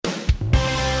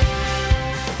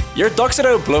Here at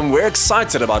Doxa Bloem, we're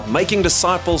excited about making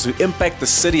disciples who impact the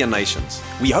city and nations.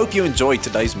 We hope you enjoyed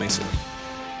today's message.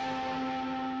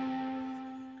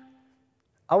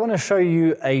 I want to show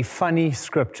you a funny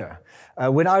scripture.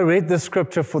 When I read this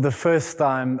scripture for the first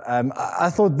time,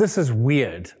 I thought this is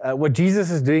weird. What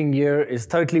Jesus is doing here is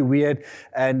totally weird.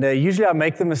 And usually I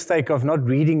make the mistake of not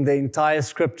reading the entire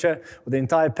scripture or the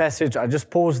entire passage. I just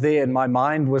paused there and my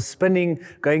mind was spinning,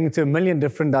 going into a million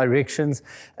different directions.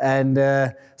 And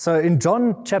so in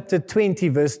John chapter 20,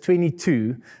 verse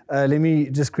 22, let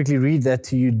me just quickly read that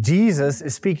to you. Jesus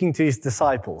is speaking to his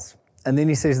disciples. And then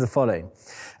he says the following: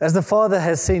 "As the Father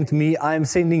has sent me, I am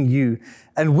sending you."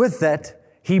 And with that,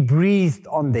 he breathed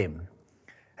on them.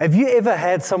 Have you ever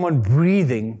had someone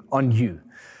breathing on you?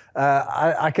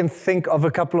 I can think of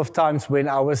a couple of times when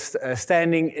I was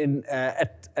standing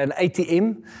at an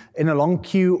ATM in a long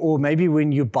queue, or maybe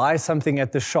when you buy something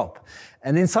at the shop.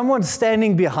 And then someone's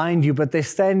standing behind you, but they're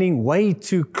standing way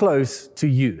too close to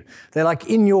you. They're like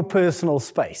in your personal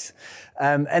space.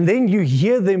 And then you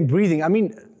hear them breathing. I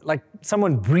mean, like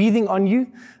someone breathing on you,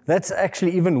 that's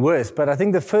actually even worse. But I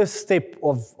think the first step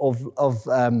of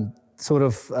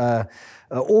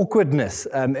awkwardness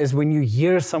is when you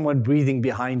hear someone breathing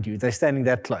behind you. They're standing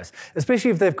that close,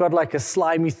 especially if they've got like a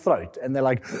slimy throat and they're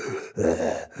like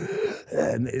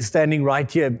and standing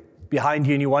right here behind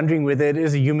you, and you're wondering whether it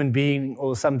is a human being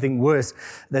or something worse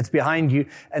that's behind you.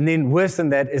 And then worse than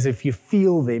that is if you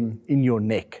feel them in your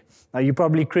neck. Now, you're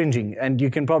probably cringing, and you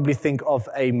can probably think of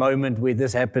a moment where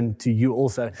this happened to you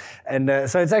also. And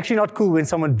so it's actually not cool when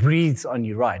someone breathes on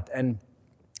you, right? And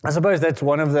I suppose that's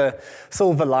one of the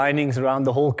silver linings around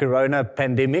the whole corona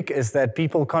pandemic, is that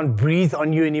people can't breathe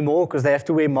on you anymore because they have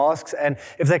to wear masks. And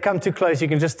if they come too close, you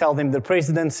can just tell them the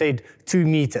president said 2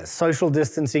 meters, social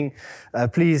distancing,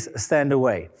 please stand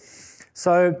away.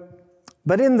 So,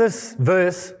 but in this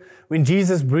verse, when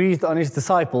Jesus breathed on his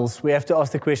disciples, we have to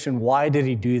ask the question, why did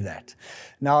he do that?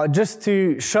 Now, just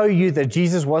to show you that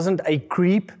Jesus wasn't a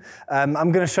creep, I'm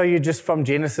going to show you just from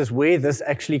Genesis where this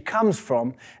actually comes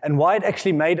from and why it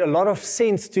actually made a lot of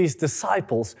sense to his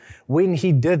disciples when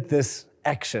he did this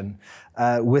action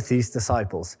with his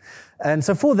disciples. And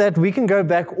so for that, we can go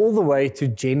back all the way to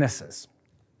Genesis,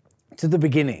 to the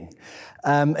beginning.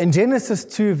 In Genesis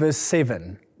 2, verse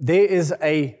 7, there is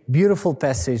a beautiful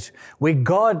passage where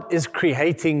God is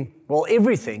creating, well,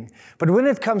 everything. But when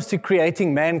it comes to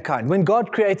creating mankind, when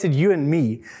God created you and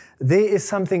me, there is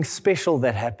something special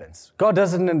that happens. God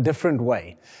does it in a different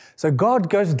way. So God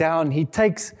goes down, he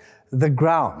takes the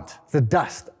ground, the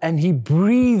dust, and he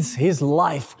breathes his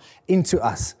life into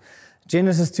us.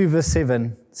 Genesis 2 verse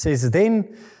 7 says,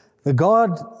 Then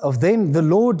the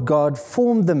Lord God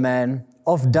formed the man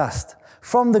of dust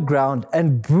from the ground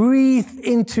and breathed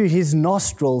into his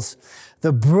nostrils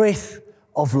the breath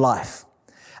of life.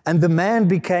 And the man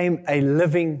became a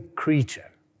living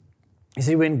creature. You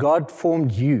see, when God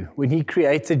formed you, when he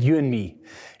created you and me,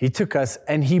 he took us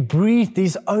and he breathed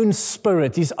his own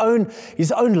spirit, his own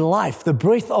life, the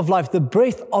breath of life, the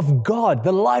breath of God,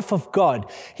 the life of God.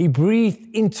 He breathed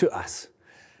into us.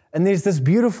 And there's this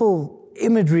beautiful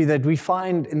imagery that we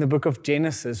find in the book of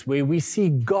Genesis where we see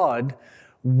God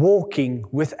walking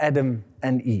with Adam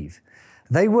and Eve.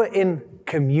 They were in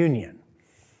communion.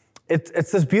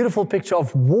 It's this beautiful picture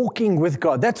of walking with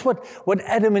God. That's what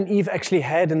Adam and Eve actually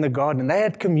had in the garden. They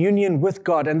had communion with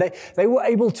God, and they were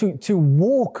able to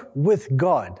walk with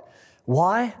God.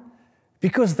 Why?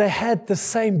 Because they had the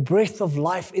same breath of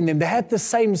life in them. They had the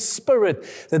same spirit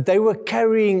that they were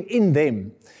carrying in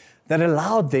them that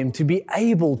allowed them to be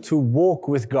able to walk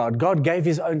with God. God gave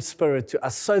his own spirit to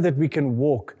us so that we can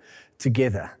walk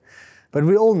together. But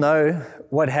we all know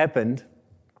what happened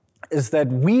is that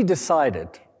we decided,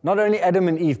 not only Adam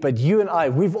and Eve, but you and I,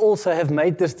 we've also have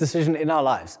made this decision in our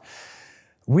lives.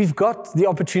 We've got the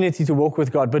opportunity to walk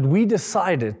with God, but we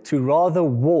decided to rather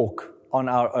walk on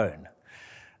our own.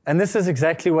 And this is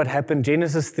exactly what happened.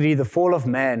 Genesis 3, the fall of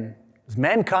man,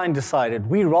 mankind decided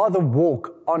we rather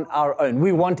walk on our own.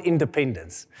 We want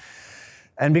independence.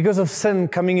 And because of sin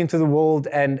coming into the world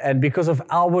and because of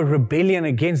our rebellion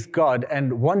against God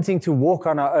and wanting to walk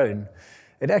on our own,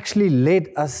 it actually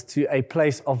led us to a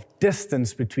place of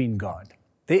distance between God.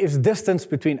 There is distance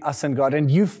between us and God. And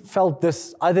you've felt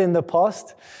this either in the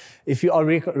past, if you are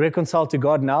reconciled to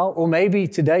God now, or maybe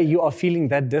today you are feeling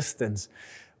that distance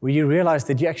where you realize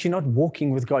that you're actually not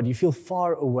walking with God. You feel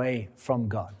far away from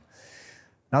God.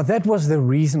 Now that was the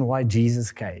reason why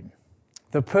Jesus came.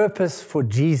 The purpose for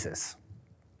Jesus,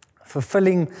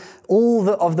 fulfilling all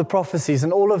of the prophecies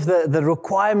and all of the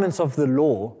requirements of the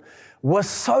law, was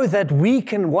so that we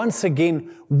can once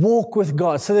again walk with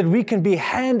God, so that we can be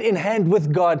hand in hand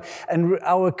with God and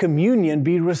our communion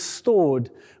be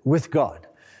restored with God.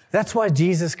 That's why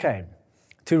Jesus came,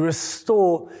 to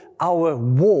restore our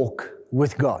walk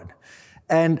with God.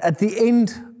 And at the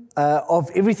end of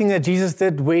everything that Jesus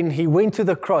did, when he went to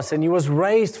the cross and he was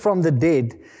raised from the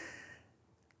dead,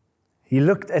 he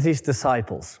looked at his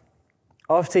disciples.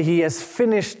 After he has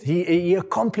finished, he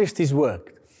accomplished his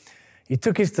work. He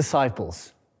took his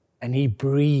disciples and he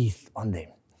breathed on them.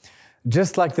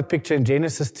 Just like the picture in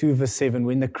Genesis 2 verse 7,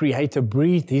 when the Creator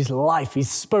breathed his life, his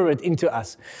spirit into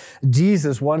us,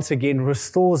 Jesus once again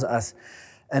restores us.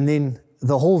 And then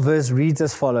the whole verse reads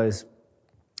as follows: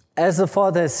 "As the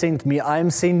Father has sent me, I am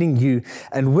sending you."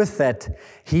 And with that,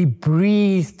 he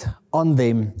breathed on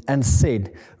them and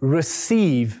said,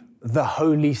 "Receive the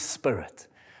Holy Spirit."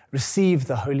 Receive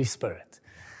the Holy Spirit.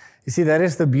 You see, that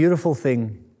is the beautiful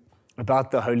thing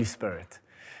about the Holy Spirit.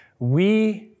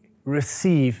 We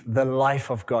receive the life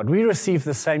of God. We receive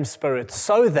the same Spirit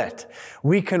so that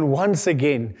we can once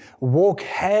again walk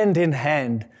hand in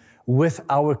hand with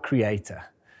our Creator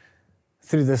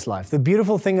through this life. The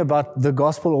beautiful thing about the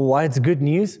gospel, or why it's good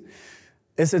news,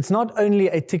 is it's not only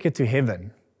a ticket to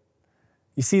heaven.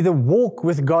 You see, the walk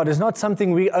with God is not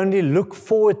something we only look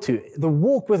forward to. The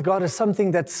walk with God is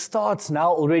something that starts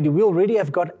now already. We already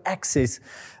have got access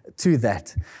to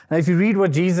that. Now, if you read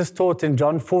what Jesus taught in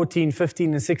John 14,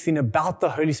 15, and 16 about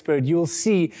the Holy Spirit, you will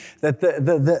see that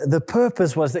the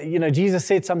purpose was that, Jesus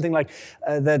said something like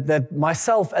that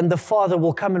myself and the Father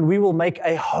will come and we will make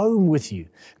a home with you.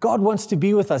 God wants to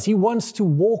be with us. He wants to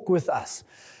walk with us.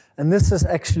 And this is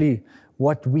actually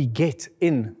what we get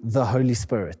in the Holy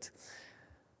Spirit.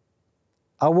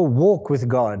 Our walk with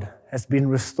God has been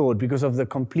restored because of the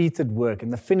completed work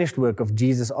and the finished work of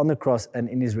Jesus on the cross and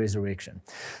in his resurrection.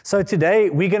 So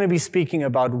today we're going to be speaking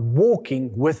about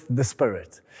walking with the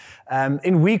Spirit.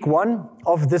 In week 1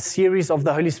 of this series of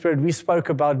the Holy Spirit, we spoke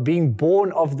about being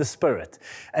born of the Spirit.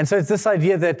 And so it's this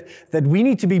idea that we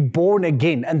need to be born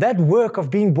again. And that work of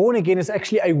being born again is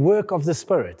actually a work of the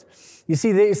Spirit. You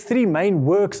see, there is 3 main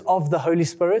works of the Holy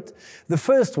Spirit. The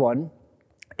first one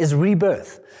is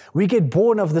rebirth. We get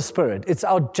born of the Spirit. It's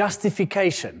our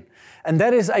justification. And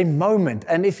that is a moment.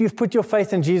 And if you've put your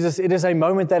faith in Jesus, it is a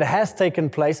moment that has taken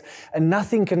place, and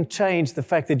nothing can change the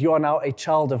fact that you are now a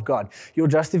child of God. Your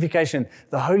justification,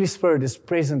 the Holy Spirit is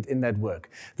present in that work.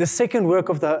 The second work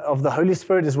of the Holy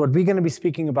Spirit is what we're going to be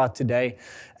speaking about today,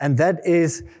 and that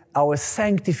is our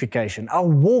sanctification, our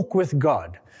walk with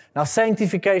God. Now,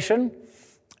 sanctification,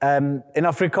 in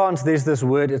Afrikaans, there's this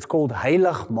word, it's called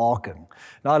heiligmaking.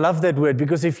 Now, I love that word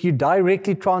because if you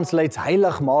directly translate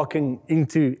heiligmaking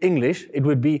into English, it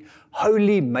would be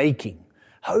holy making.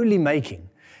 Holy making.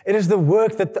 It is the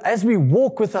work that as we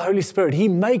walk with the Holy Spirit, He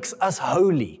makes us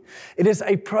holy. It is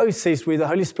a process where the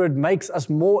Holy Spirit makes us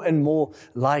more and more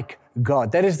like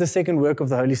God. That is the second work of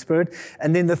the Holy Spirit.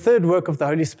 And then the third work of the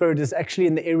Holy Spirit is actually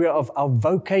in the area of our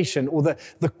vocation or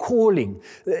the calling,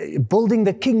 building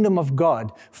the kingdom of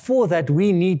God. For that,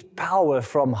 we need power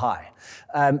from high.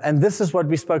 And this is what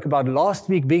we spoke about last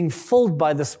week, being filled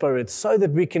by the Spirit so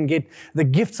that we can get the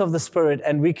gifts of the Spirit,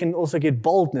 and we can also get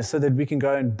boldness so that we can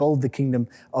go and build the kingdom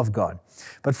of God.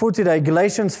 But for today,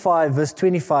 Galatians 5 verse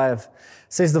 25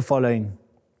 says the following: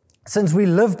 "Since we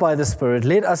live by the Spirit,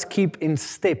 let us keep in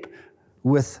step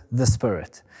with the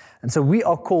Spirit." And so we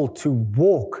are called to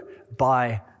walk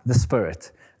by the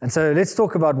Spirit. And so let's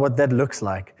talk about what that looks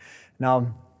like.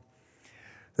 Now,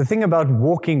 the thing about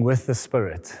walking with the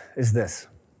Spirit is this: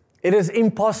 it is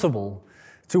impossible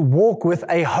to walk with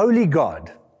a holy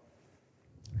God.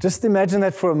 Just imagine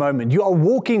that for a moment. You are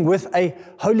walking with a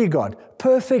holy God.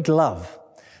 Perfect love,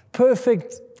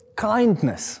 perfect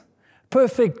kindness,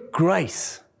 perfect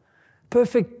grace,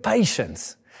 perfect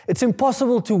patience. It's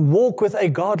impossible to walk with a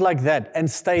God like that and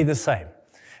stay the same.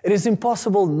 It is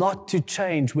impossible not to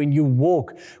change when you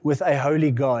walk with a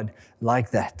holy God like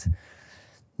that.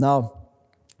 Now,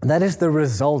 that is the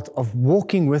result of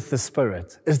walking with the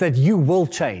Spirit, is that you will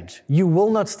change. You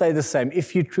will not stay the same.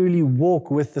 If you truly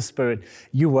walk with the Spirit,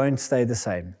 you won't stay the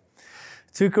same.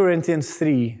 2 Corinthians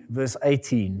 3, verse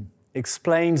 18,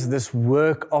 explains this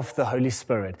work of the Holy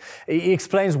Spirit. He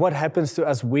explains what happens to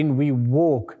us when we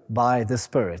walk by the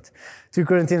Spirit. 2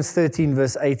 Corinthians 3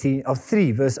 verse 18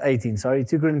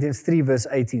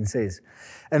 says,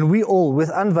 "And we all, with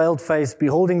unveiled face,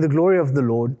 beholding the glory of the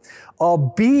Lord, are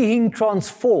being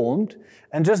transformed."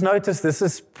 And just notice this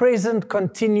is present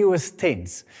continuous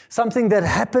tense. Something that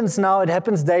happens now, it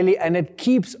happens daily, and it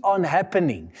keeps on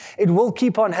happening. It will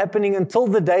keep on happening until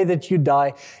the day that you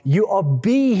die. You are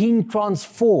being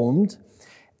transformed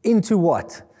into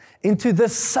what? into the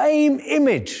same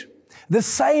image,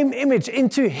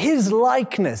 into His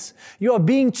likeness. You are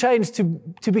being changed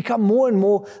to become more and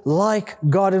more like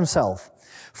God Himself,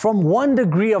 from one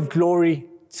degree of glory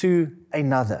to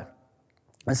another.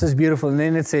 This is beautiful. And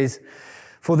then it says,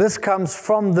 for this comes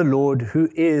from the Lord who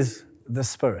is the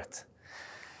Spirit.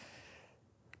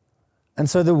 And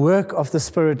so the work of the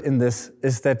Spirit in this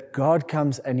is that God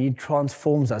comes and He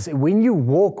transforms us. When you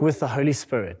walk with the Holy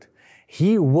Spirit,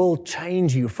 He will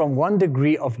change you from one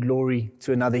degree of glory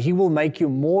to another. He will make you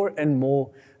more and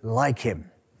more like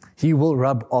Him. He will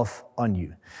rub off on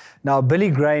you. Now, Billy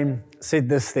Graham said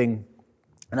this thing,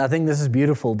 and I think this is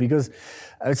beautiful because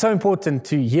it's so important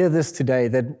to hear this today,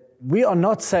 that we are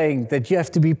not saying that you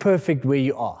have to be perfect where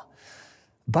you are,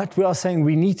 but we are saying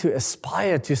we need to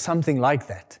aspire to something like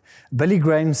that. Billy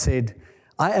Graham said,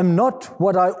 I am not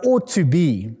what I ought to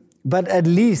be, but at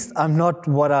least I'm not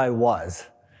what I was.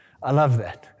 I love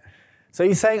that. So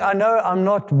he's saying, I know I'm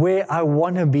not where I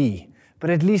want to be, but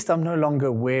at least I'm no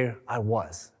longer where I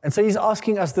was. And so he's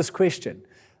asking us this question,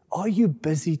 are you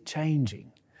busy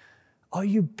changing? Are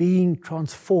you being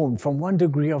transformed from one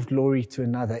degree of glory to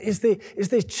another? Is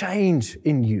there change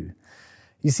in you?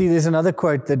 You see, there's another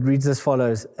quote that reads as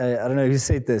follows. I don't know who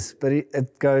said this, but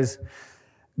it goes,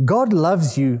 God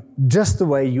loves you just the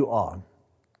way you are,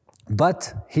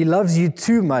 but He loves you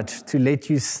too much to let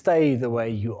you stay the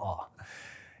way you are.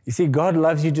 You see, God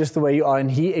loves you just the way you are,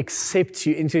 and He accepts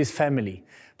you into His family.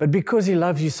 But because He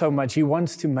loves you so much, He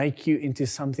wants to make you into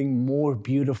something more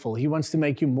beautiful. He wants to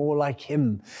make you more like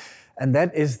Him. And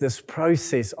that is this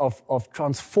process of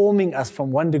transforming us from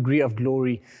one degree of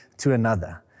glory to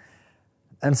another.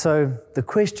 And so the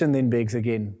question then begs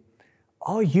again,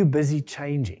 are you busy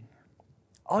changing?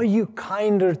 Are you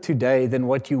kinder today than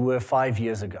what you were 5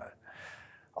 years ago?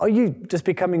 Are you just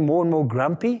becoming more and more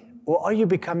grumpy? Or are you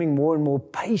becoming more and more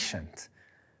patient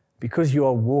because you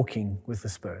are walking with the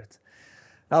Spirit?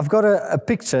 Now, I've got a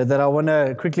picture that I want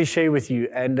to quickly share with you.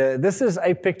 And this is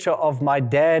a picture of my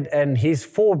dad and his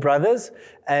 4 brothers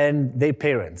and their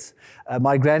parents,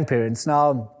 my grandparents.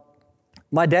 Now,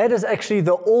 my dad is actually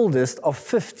the oldest of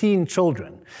 15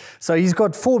 children. So he's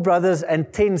got 4 brothers and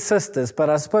 10 sisters, but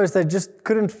I suppose they just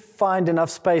couldn't find enough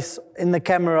space in the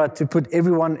camera to put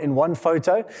everyone in one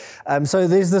photo. So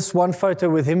there's this one photo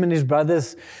with him and his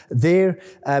brothers there,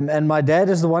 and my dad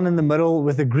is the one in the middle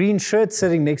with a green shirt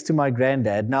sitting next to my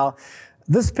granddad. Now,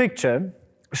 this picture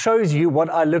shows you what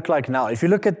I look like now. If you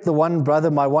look at the one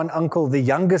brother, my one uncle, the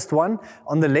youngest one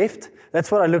on the left,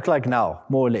 that's what I look like now,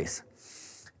 more or less.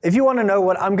 If you want to know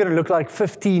what I'm going to look like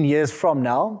 15 years from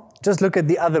now, just look at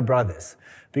the other brothers,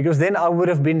 because then I would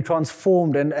have been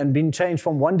transformed and been changed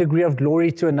from one degree of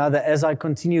glory to another as I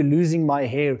continue losing my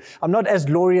hair. I'm not as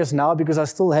glorious now because I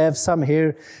still have some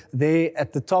hair there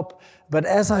at the top, but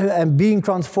as I am being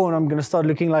transformed, I'm going to start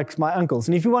looking like my uncles.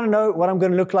 And if you want to know what I'm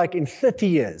going to look like in 30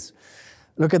 years,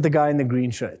 look at the guy in the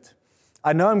green shirt.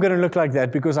 I know I'm going to look like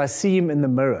that because I see him in the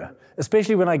mirror,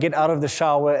 especially when I get out of the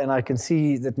shower and I can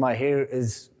see that my hair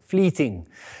is fleeting.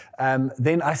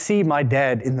 Then I see my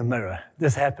dad in the mirror.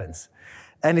 This happens.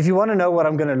 And if you want to know what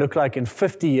I'm going to look like in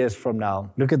 50 years from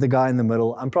now, look at the guy in the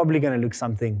middle. I'm probably going to look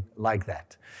something like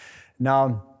that.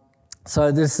 Now,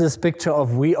 so this is this picture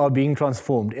of we are being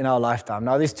transformed in our lifetime.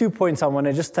 Now, there's 2 points I want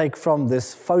to just take from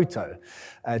this photo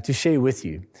to share with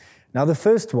you. Now, the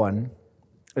first one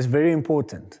is very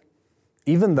important.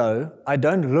 Even though I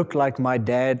don't look like my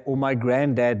dad or my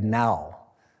granddad now,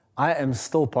 I am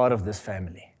still part of this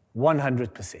family.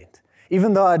 100%.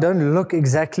 Even though I don't look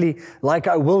exactly like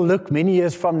I will look many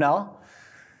years from now,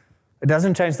 it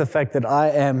doesn't change the fact that I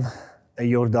am a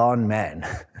Jordaan man.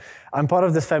 I'm part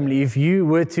of this family. If you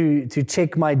were to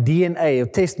check my DNA or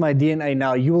test my DNA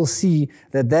now, you will see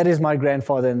that that is my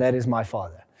grandfather and that is my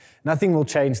father. Nothing will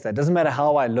change that. It doesn't matter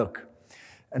how I look.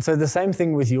 And so the same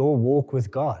thing with your walk with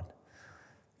God.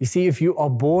 You see, if you are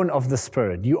born of the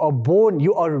Spirit, you are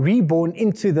reborn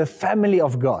into the family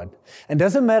of God. And it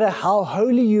doesn't matter how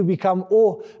holy you become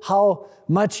or how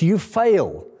much you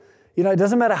fail. You know, it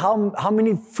doesn't matter how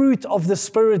many fruit of the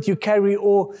Spirit you carry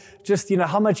or just,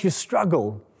 how much you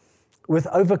struggle with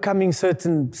overcoming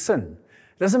certain sin.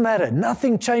 It doesn't matter.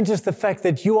 Nothing changes the fact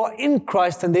that you are in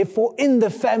Christ and therefore in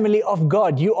the family of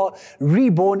God. You are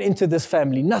reborn into this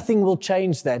family. Nothing will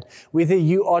change that, whether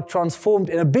you are transformed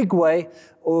in a big way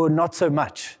or not so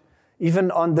much.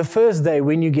 Even on the first day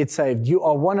when you get saved, you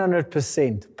are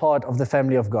 100% part of the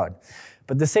family of God.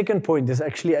 But the second point is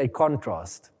actually a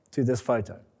contrast to this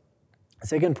photo. The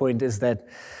second point is that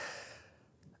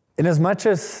in as much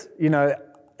as,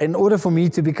 in order for me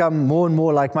to become more and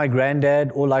more like my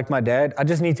granddad or like my dad, I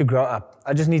just need to grow up.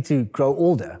 I just need to grow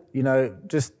older.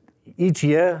 each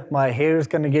year, my hair is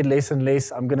going to get less and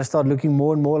less. I'm going to start looking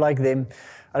more and more like them.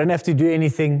 I don't have to do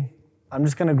anything. I'm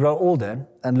just going to grow older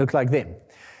and look like them.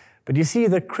 But you see,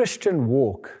 the Christian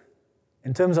walk,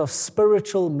 in terms of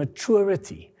spiritual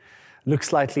maturity, looks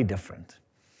slightly different.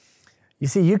 You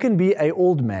see, you can be an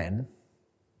old man,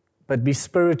 but be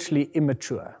spiritually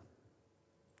immature.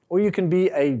 Or you can be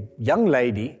a young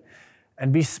lady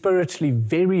and be spiritually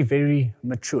very, very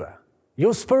mature.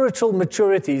 Your spiritual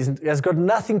maturity has got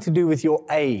nothing to do with your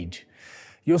age.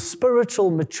 Your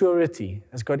spiritual maturity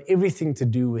has got everything to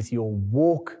do with your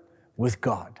walk with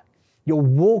God, your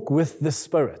walk with the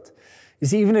Spirit. You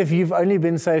see, even if you've only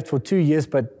been saved for 2 years,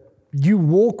 but you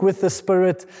walk with the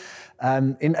Spirit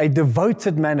in a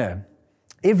devoted manner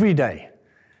every day,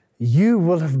 you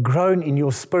will have grown in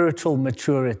your spiritual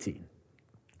maturity.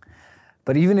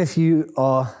 But even if you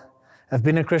have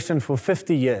been a Christian for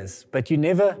 50 years, but you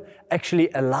never actually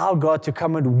allow God to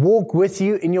come and walk with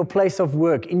you in your place of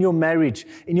work, in your marriage,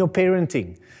 in your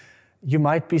parenting, you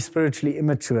might be spiritually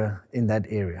immature in that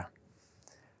area.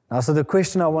 Now, so the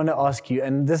question I want to ask you,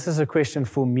 and this is a question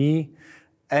for me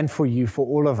and for you, for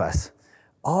all of us,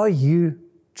 are you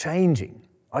changing?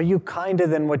 Are you kinder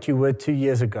than what you were 2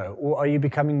 years ago? Or are you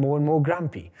becoming more and more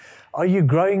grumpy? Are you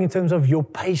growing in terms of your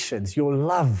patience, your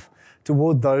love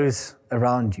toward those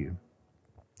around you?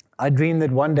 I dream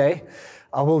that one day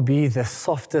I will be the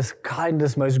softest,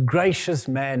 kindest, most gracious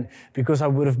man because I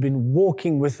would have been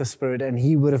walking with the Spirit and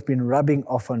He would have been rubbing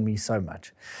off on me so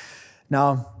much.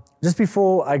 Now, just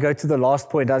before I go to the last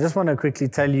point, I just want to quickly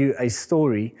tell you a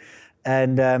story.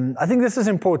 And I think this is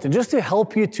important, just to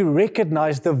help you to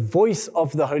recognize the voice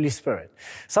of the Holy Spirit.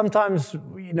 Sometimes,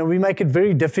 we make it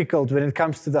very difficult when it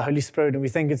comes to the Holy Spirit, and we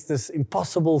think it's this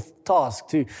impossible task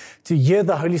to hear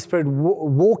the Holy Spirit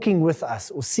walking with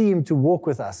us or see Him to walk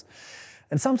with us.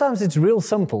 And sometimes it's real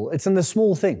simple. It's in the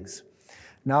small things.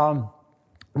 Now,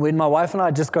 when my wife and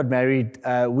I just got married,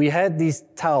 we had these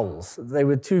towels. They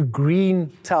were 2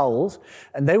 green towels,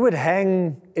 and they would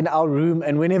hang in our room.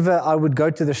 And whenever I would go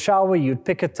to the shower, you'd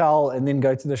pick a towel and then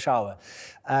go to the shower.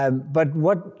 But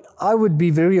what I would be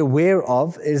very aware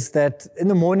of is that in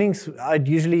the mornings, I'd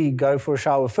usually go for a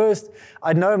shower first.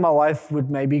 I'd know my wife would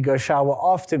maybe go shower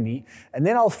after me, and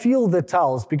then I'll feel the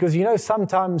towels because,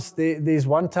 sometimes there's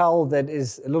one towel that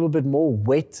is a little bit more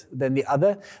wet than the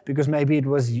other because maybe it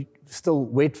was still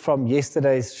wet from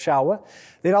yesterday's shower.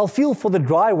 Then I'll feel for the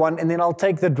dry one, and then I'll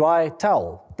take the dry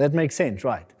towel. That makes sense,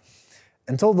 right?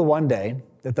 Until the one day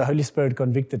that the Holy Spirit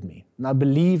convicted me, and I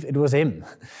believe it was Him.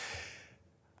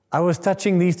 I was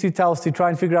touching these 2 towels to try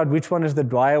and figure out which one is the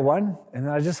drier one, and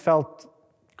I just felt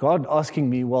God asking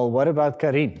me, well, what about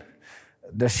Karine?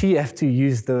 Does she have to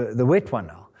use the wet one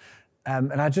now?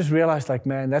 And I just realized,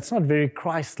 man, that's not very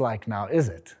Christ-like now, is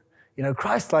it?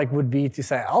 Christ-like would be to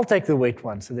say, I'll take the wet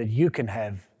one so that you can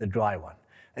have the dry one.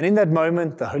 And in that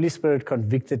moment, the Holy Spirit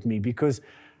convicted me because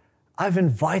I've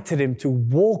invited Him to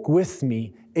walk with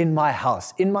me in my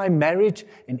house, in my marriage,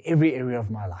 in every area of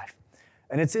my life.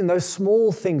 And it's in those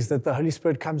small things that the Holy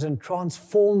Spirit comes and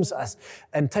transforms us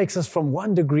and takes us from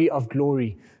one degree of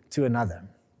glory to another.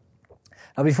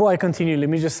 Now, before I continue, let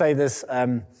me just say this.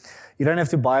 You don't have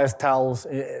to buy us towels.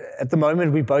 At the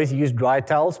moment, we both use dry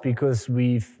towels because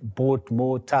we've bought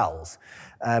more towels.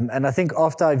 And I think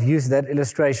after I've used that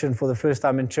illustration for the first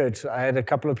time in church, I had a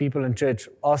couple of people in church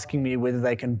asking me whether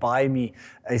they can buy me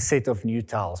a set of new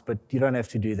towels. But you don't have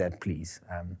to do that, please.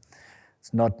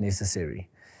 It's not necessary.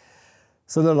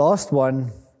 So the last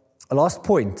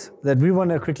point that we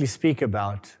want to quickly speak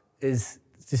about is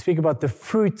to speak about the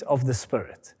fruit of the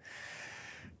Spirit.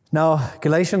 Now,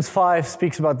 Galatians 5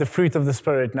 speaks about the fruit of the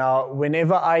Spirit. Now,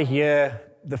 whenever I hear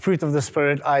the fruit of the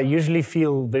Spirit, I usually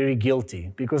feel very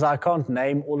guilty because I can't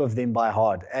name all of them by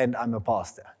heart, and I'm a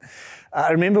pastor.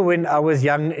 I remember when I was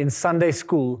young in Sunday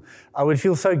school, I would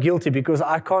feel so guilty because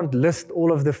I can't list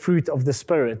all of the fruit of the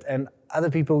Spirit, and other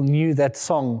people knew that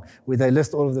song where they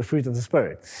list all of the fruit of the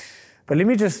Spirit. But let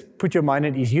me just put your mind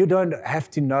at ease. You don't have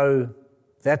to know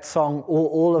that song or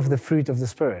all of the fruit of the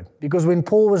Spirit, because when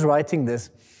Paul was writing this,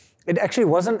 it actually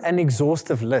wasn't an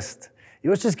exhaustive list. He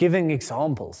was just giving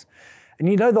examples. And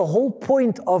the whole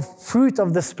point of fruit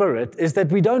of the Spirit is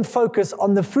that we don't focus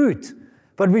on the fruit,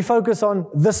 but we focus on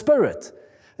the Spirit.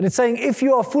 And it's saying if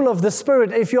you are full of the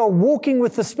Spirit, if you are walking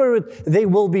with the Spirit, there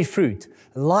will be fruit.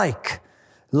 Like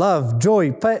love,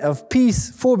 joy, of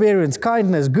peace, forbearance,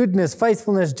 kindness, goodness,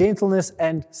 faithfulness, gentleness,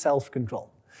 and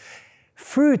self-control.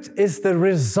 Fruit is the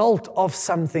result of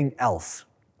something else.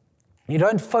 You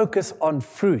don't focus on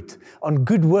fruit, on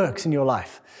good works in your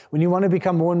life. When you want to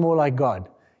become more and more like God,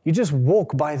 You just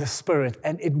walk by the Spirit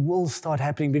and it will start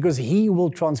happening because He will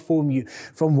transform you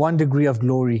from one degree of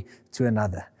glory to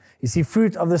another. You see,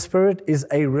 fruit of the Spirit is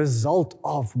a result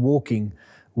of walking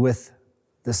with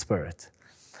the Spirit.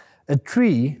 A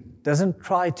tree doesn't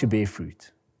try to bear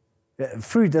fruit.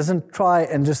 Fruit doesn't try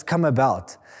and just come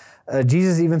about.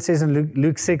 Jesus even says in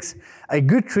Luke 6, a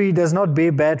good tree does not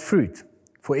bear bad fruit,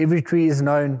 for every tree is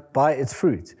known by its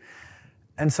fruit.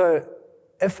 And so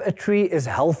if a tree is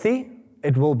healthy,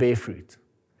 it will bear fruit.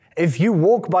 If you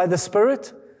walk by the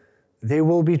Spirit, there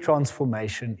will be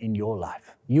transformation in your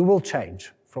life. You will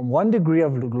change from one degree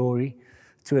of glory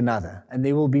to another, and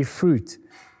there will be fruit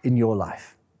in your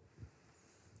life.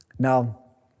 Now,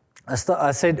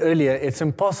 I said earlier, it's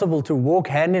impossible to walk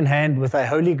hand in hand with a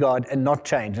holy God and not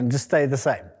change and just stay the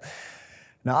same.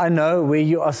 Now, I know where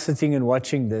you are sitting and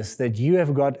watching this, that you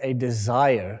have got a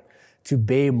desire to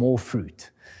bear more fruit.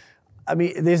 I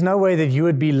mean, there's no way that you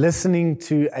would be listening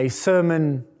to a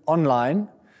sermon online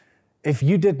if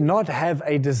you did not have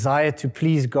a desire to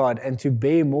please God and to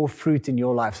bear more fruit in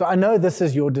your life. So I know this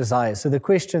is your desire. So the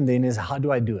question then is, how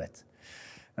do I do it?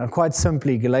 Now, quite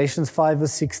simply, Galatians 5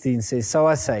 verse 16 says, so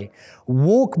I say,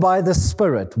 walk by the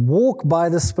Spirit,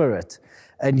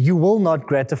 and you will not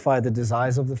gratify the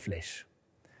desires of the flesh.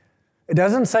 It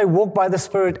doesn't say walk by the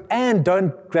Spirit and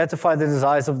don't gratify the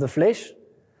desires of the flesh.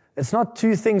 It's not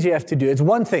two things you have to do. It's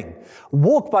one thing.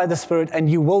 Walk by the Spirit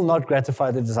and you will not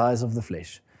gratify the desires of the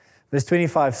flesh. Verse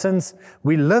 25, since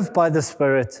we live by the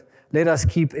Spirit, let us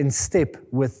keep in step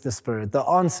with the Spirit. The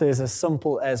answer is as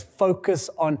simple as focus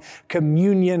on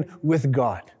communion with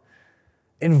God.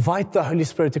 Invite the Holy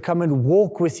Spirit to come and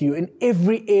walk with you in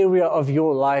every area of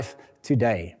your life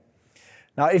today.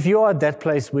 Now, if you are at that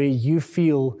place where you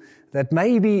feel that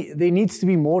maybe there needs to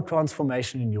be more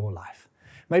transformation in your life,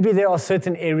 maybe there are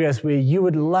certain areas where you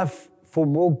would love for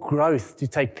more growth to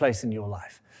take place in your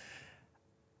life,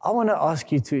 I want to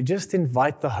ask you to just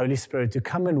invite the Holy Spirit to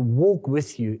come and walk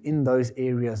with you in those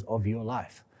areas of your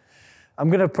life. I'm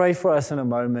going to pray for us in a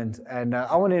moment, and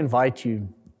I want to invite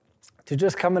you to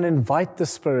just come and invite the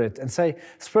Spirit and say,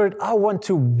 Spirit, I want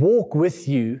to walk with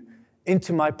you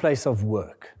into my place of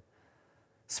work.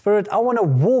 Spirit, I want to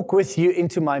walk with you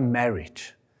into my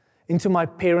marriage, into my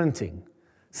parenting.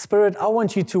 Spirit, I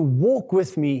want you to walk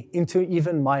with me into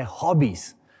even my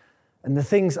hobbies and the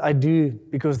things I do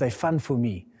because they're fun for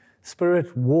me.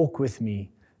 Spirit, walk with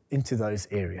me into those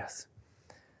areas.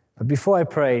 But before I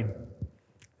pray,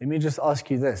 let me just ask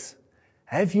you this.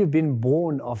 Have you been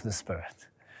born of the Spirit?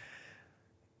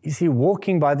 You see,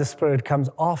 walking by the Spirit comes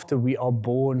after we are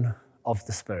born of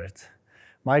the Spirit.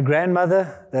 My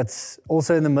grandmother, that's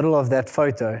also in the middle of that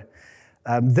photo,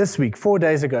 this week, 4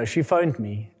 days ago, she phoned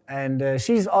me. And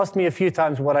she's asked me a few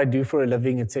times what I do for a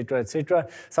living, etc., etc.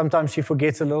 Sometimes she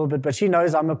forgets a little bit, but she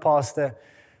knows I'm a pastor.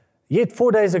 Yet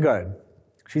 4 days ago,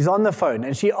 she's on the phone,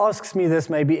 and she asks me this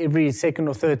maybe every second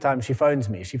or third time she phones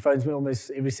me. She phones me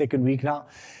almost every second week now.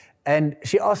 And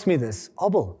she asked me this,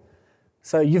 Abel,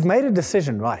 so you've made a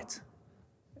decision, right?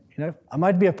 You know, I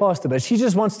might be a pastor, but she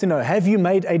just wants to know, have you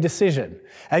made a decision?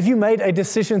 Have you made a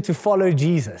decision to follow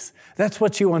Jesus? That's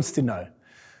what she wants to know.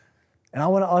 And I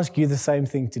want to ask you the same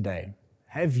thing today.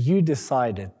 Have you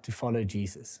decided to follow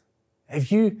Jesus?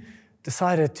 Have you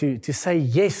decided to say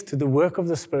yes to the work of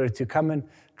the Spirit to come and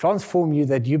transform you,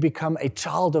 that you become a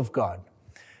child of God?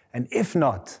 And if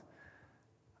not,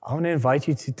 I want to invite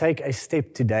you to take a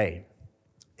step today.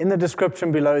 In the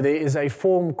description below, there is a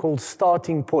form called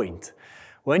Starting Point.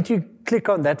 Won't you click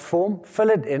on that form, fill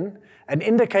it in, and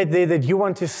indicate there that you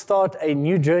want to start a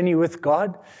new journey with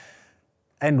God?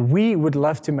 And we would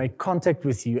love to make contact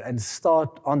with you and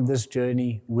start on this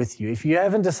journey with you. If you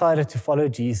haven't decided to follow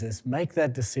Jesus, make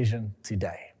that decision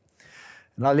today.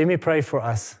 Now, let me pray for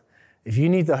us. If you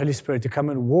need the Holy Spirit to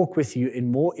come and walk with you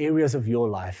in more areas of your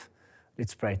life,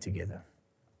 let's pray together.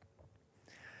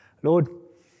 Lord,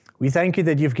 we thank you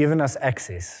that you've given us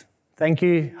access. Thank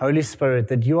you, Holy Spirit,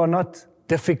 that you are not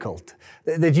difficult,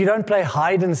 that you don't play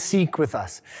hide and seek with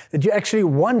us, that you actually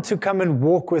want to come and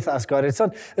walk with us, God. It's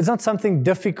not something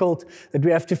difficult that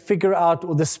we have to figure out,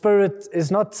 or the Spirit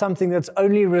is not something that's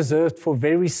only reserved for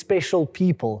very special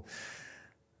people.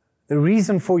 The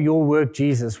reason for your work,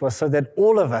 Jesus, was so that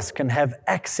all of us can have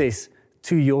access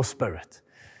to your Spirit.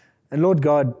 And Lord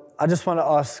God, I just want to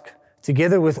ask,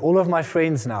 together with all of my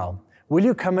friends now, will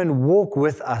you come and walk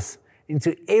with us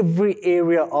into every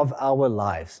area of our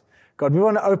lives? God, we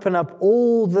want to open up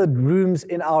all the rooms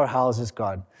in our houses,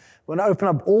 God. We want to open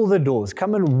up all the doors.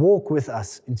 Come and walk with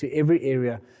us into every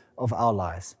area of our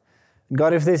lives. And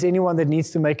God, if there's anyone that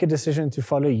needs to make a decision to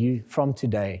follow you from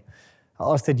today,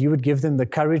 I ask that you would give them the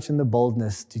courage and the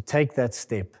boldness to take that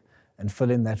step and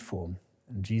fill in that form.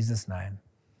 In Jesus' name,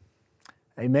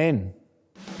 amen.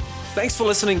 Thanks for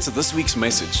listening to this week's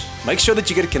message. Make sure that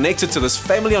you get connected to this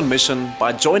family on mission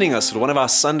by joining us at one of our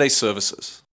Sunday services.